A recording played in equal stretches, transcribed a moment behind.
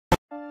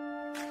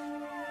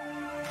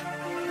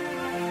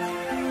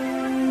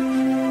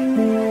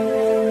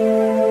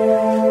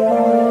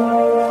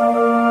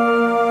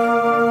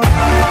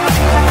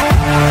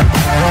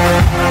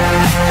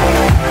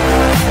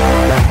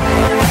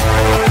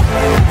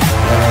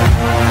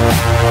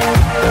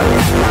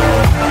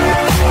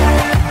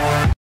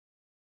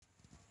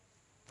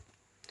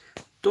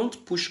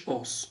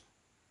us,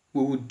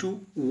 we will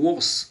do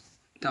worse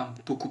than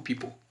Boko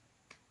people.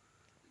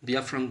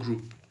 Biafran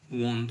group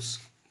wants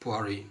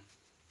Buhari.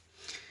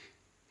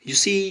 You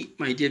see,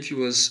 my dear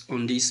viewers,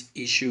 on this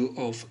issue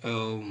of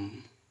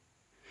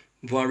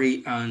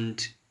Buhari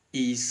and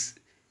his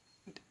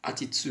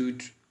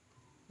attitude,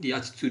 the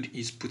attitude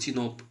he's putting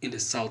up in the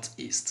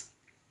southeast.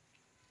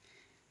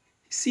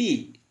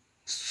 See,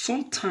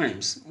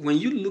 sometimes when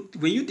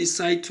you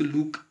decide to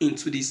look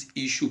into this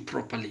issue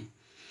properly,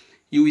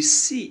 you will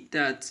see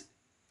that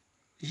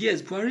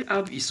yes, Buhari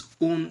have his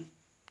own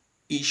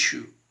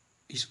issue,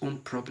 his own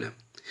problem,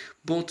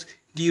 but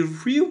the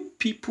real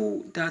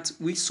people that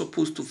we're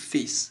supposed to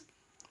face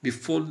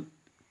before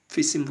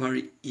facing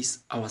Buhari is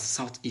our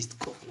southeast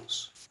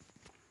governors.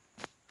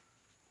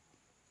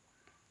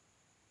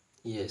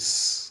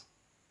 Yes,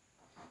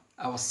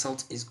 our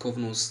southeast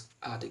governors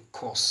are the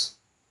cause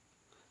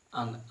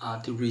and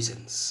are the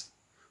reasons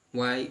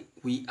why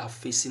we are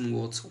facing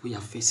what we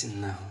are facing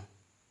now.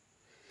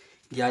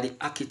 They are the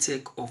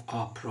architect of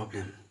our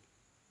problem.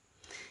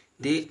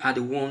 They are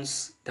the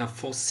ones that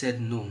first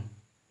said no,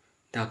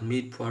 that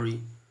made Buhari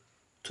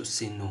to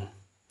say no.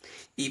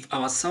 If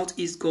our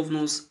southeast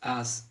governors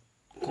has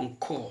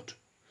concord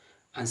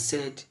and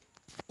said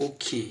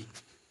okay,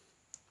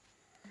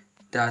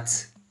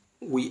 that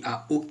we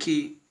are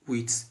okay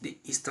with the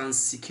Eastern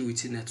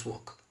Security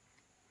Network,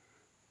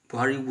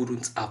 Buhari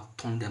wouldn't have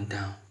turned them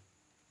down.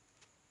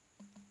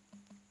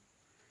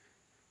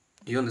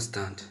 Do you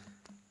understand?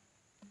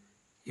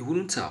 He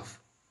wouldn't have.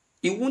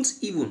 He won't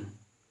even.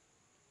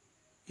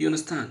 You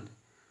understand?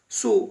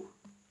 So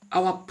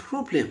our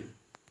problem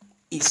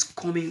is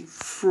coming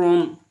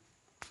from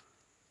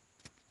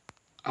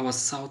our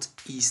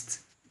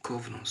southeast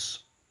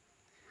governors.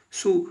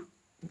 So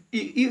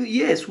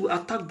yes, we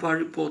attack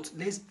Buhari, but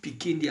let's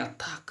begin the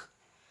attack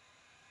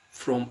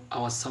from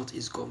our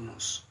southeast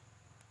governors.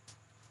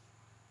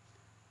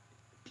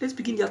 Let's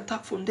begin the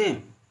attack from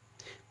them,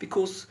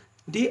 because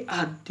they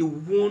are the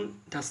one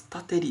that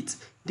started it.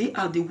 They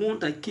are the one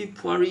that gave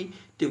Buhari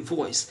the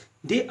voice.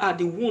 They are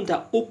the one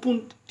that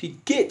opened the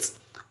gate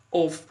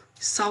of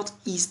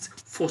southeast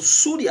for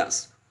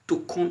soldiers to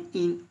come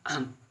in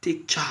and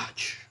take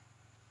charge.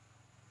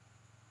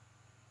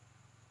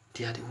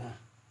 They are the one.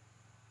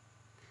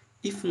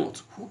 If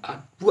not, who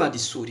are the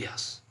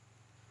soldiers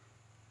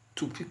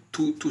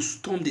to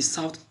storm the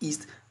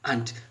southeast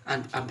and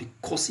be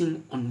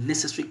causing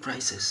unnecessary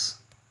crisis?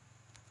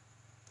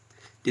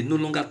 They no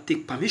longer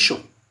take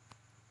permission.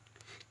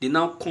 They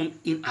now come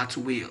in at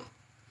will.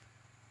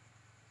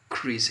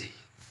 Crazy.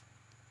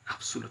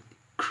 Absolutely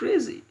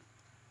crazy.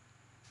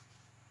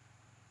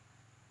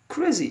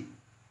 Crazy.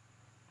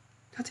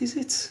 That is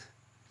it.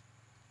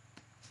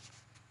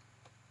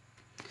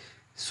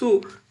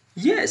 So,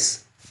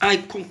 yes, I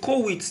concur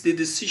with the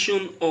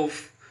decision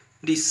of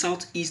the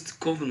southeast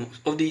governors,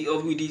 with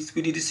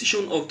the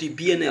decision of the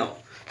BNL,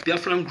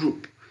 Biafran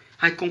group.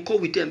 I concur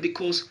with them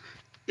because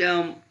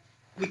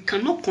we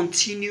cannot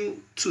continue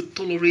to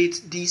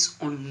tolerate this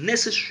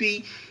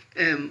unnecessary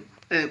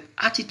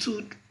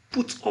attitude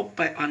put up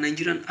by our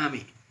Nigerian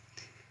army.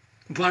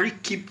 Buhari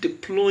keep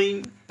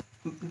deploying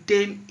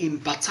them in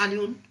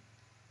battalion,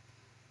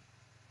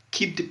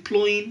 keep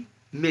deploying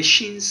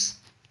machines,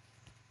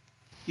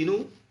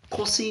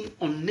 causing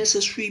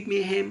unnecessary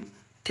mayhem,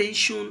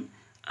 tension,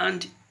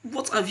 and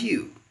what have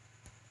you.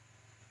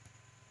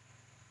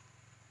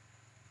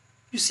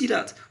 You see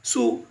that?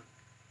 So,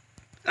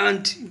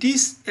 and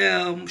this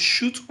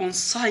shoot on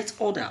sight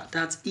order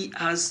that he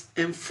has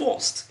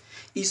enforced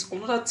is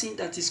another thing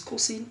that is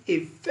causing a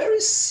very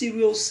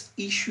serious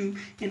issue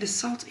in the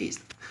southeast.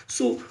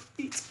 So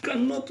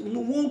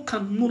one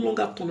can no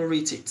longer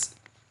tolerate it.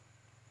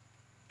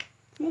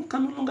 One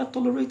can no longer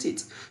tolerate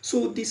it.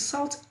 So the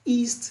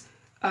southeast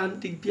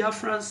and the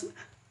Biafrans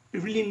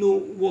really know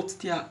what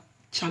they are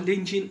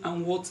challenging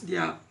and what they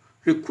are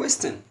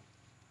requesting.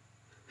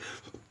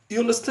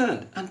 You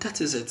understand? And that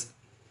is it.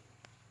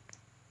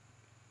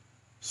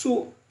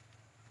 So,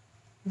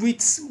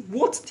 with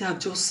what they have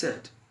just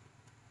said,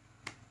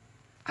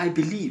 I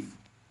believe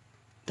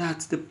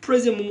that the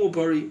President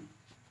Buhari,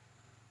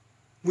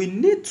 we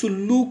need to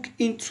look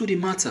into the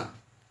matter,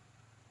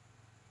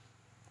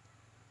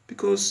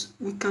 because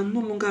we can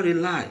no longer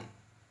rely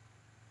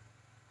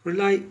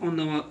on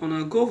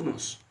our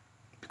governors,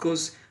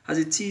 because as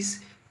it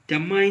is, their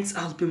minds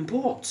have been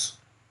bought.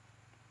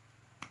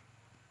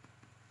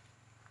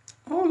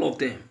 All of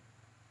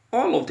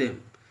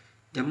them,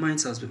 their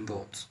minds has been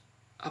bought.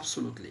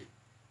 Absolutely.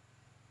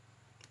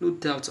 No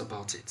doubt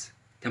about it.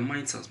 Their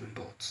minds has been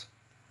bought.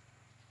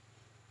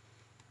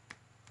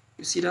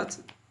 You see that?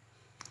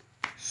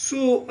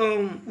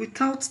 So,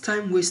 without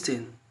time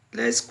wasting,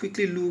 let's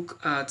quickly look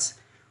at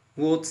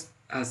what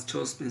has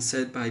just been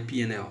said by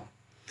BNL.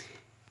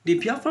 The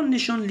Biafran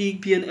Nation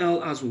League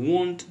BNL has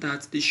warned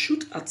that the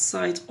shoot at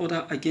sight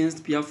order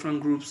against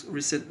Biafran groups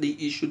recently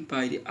issued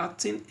by the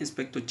Acting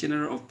Inspector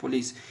General of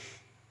Police,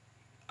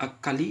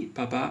 Akali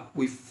Baba,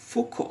 will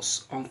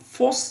focus on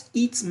force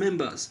its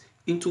members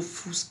into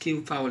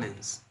full-scale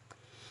violence.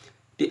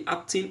 The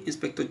acting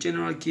Inspector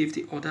General gave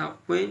the order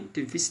when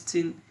they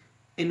visiting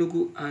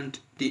Enugu and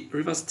the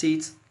River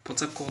State,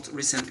 Port Harcourt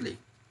recently.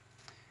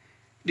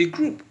 The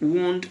group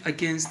warned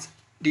against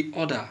the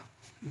order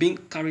being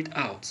carried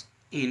out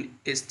in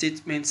a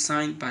statement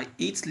signed by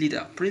its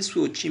leader, Prince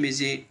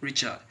Chimezie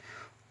Richard,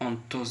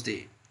 on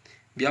Thursday.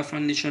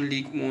 Biafran Nation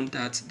League warned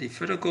that the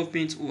federal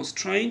government was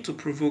trying to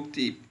provoke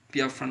the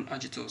Biafran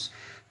agitators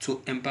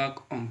to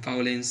embark on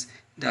violence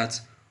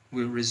that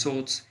will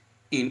result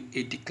in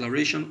a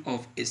declaration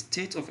of a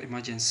state of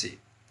emergency.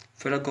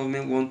 Federal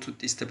government want to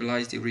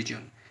destabilize the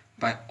region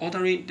by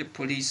ordering the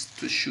police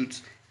to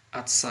shoot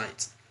at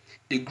sight.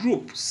 The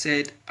group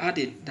said,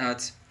 adding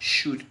that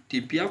should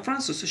the Biafran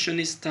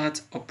secessionists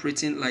start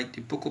operating like the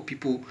Boko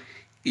people,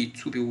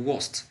 it will be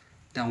worse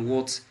than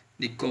what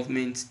the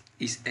government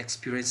is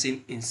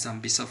experiencing in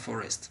Sambisa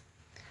forest.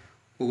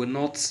 We will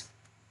not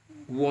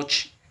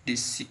watch the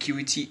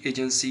security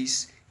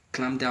agencies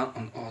clamp down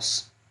on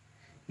us.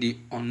 The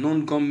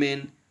unknown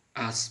gunmen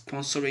are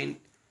sponsoring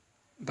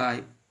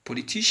by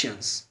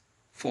politicians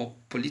for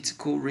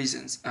political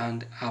reasons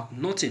and have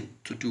nothing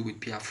to do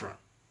with Biafra.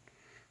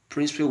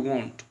 Prince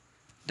warned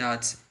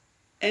that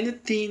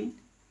anything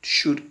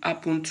should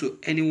happen to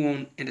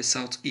anyone in the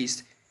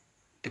southeast,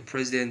 the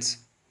president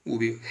will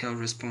be held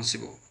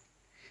responsible.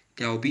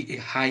 There will be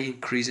a high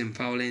increase in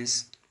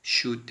violence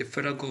should the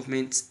federal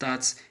government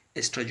start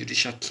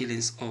extrajudicial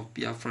killings of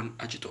Biafran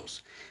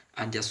agitators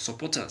and their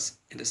supporters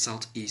in the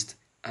southeast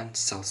and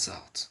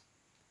south-south.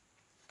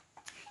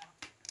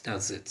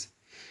 That's it.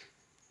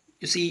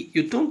 You see,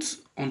 you don't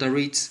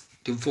underrate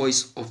the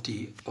voice of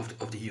the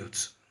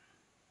youth.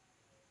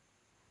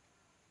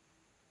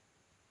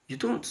 You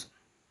don't.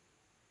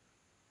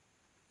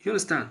 You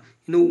understand?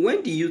 You know,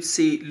 when the youth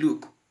say,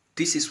 look,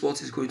 this is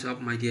what is going to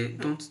happen, my dear,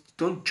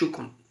 don't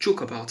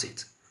joke about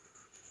it.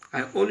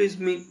 I always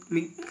make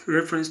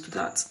reference to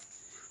that.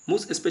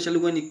 Most especially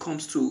when it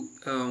comes to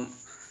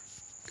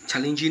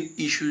challenging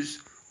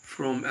issues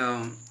from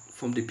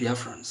the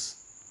Biafrans.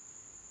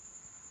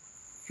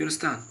 You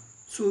understand?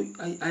 So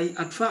I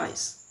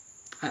advise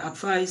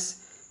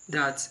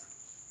that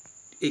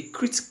a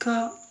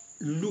critical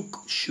look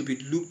should be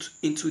looked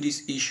into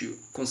this issue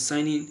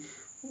concerning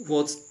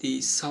what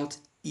the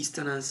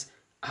Southeasterners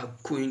are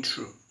going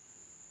through.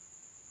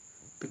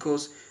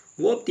 Because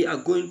what they are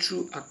going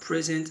through at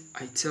present,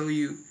 I tell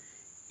you,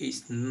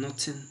 is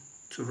nothing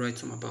to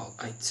write home about.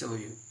 I tell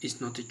you, it's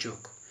not a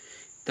joke.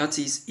 That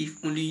is,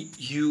 if only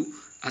you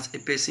as a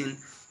person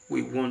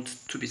will want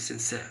to be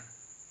sincere.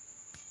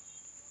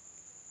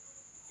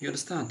 You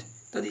understand?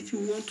 That if you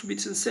want to be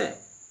sincere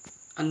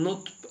and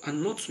not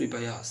to be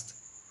biased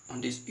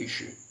on this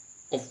issue,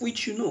 of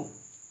which you know.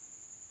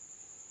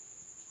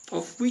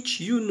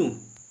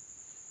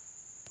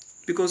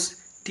 Because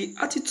the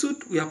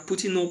attitude we are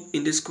putting up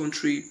in this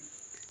country,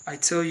 I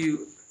tell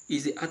you,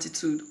 is the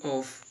attitude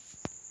of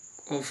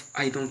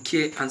I don't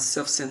care and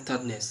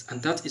self-centeredness.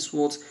 And that is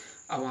what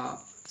our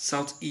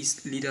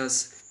Southeast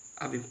leaders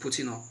have been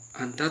putting up.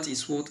 And that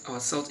is what our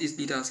Southeast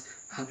leaders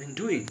have been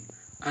doing.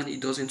 And it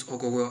doesn't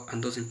augur well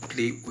and doesn't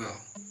play well.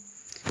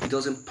 It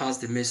doesn't pass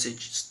the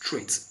message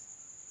straight.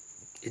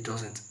 It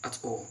doesn't at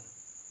all.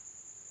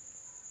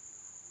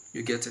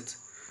 You get it?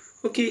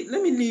 Okay,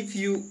 let me leave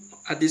you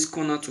at this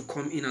corner to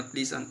come in at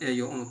least and air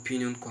your own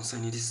opinion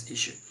concerning this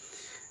issue.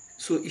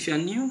 So if you are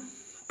new,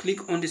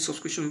 click on the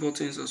subscription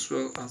buttons as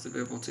well as the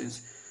bell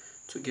buttons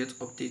to get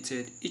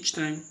updated each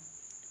time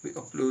we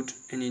upload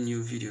any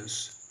new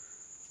videos.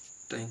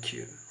 Thank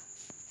you.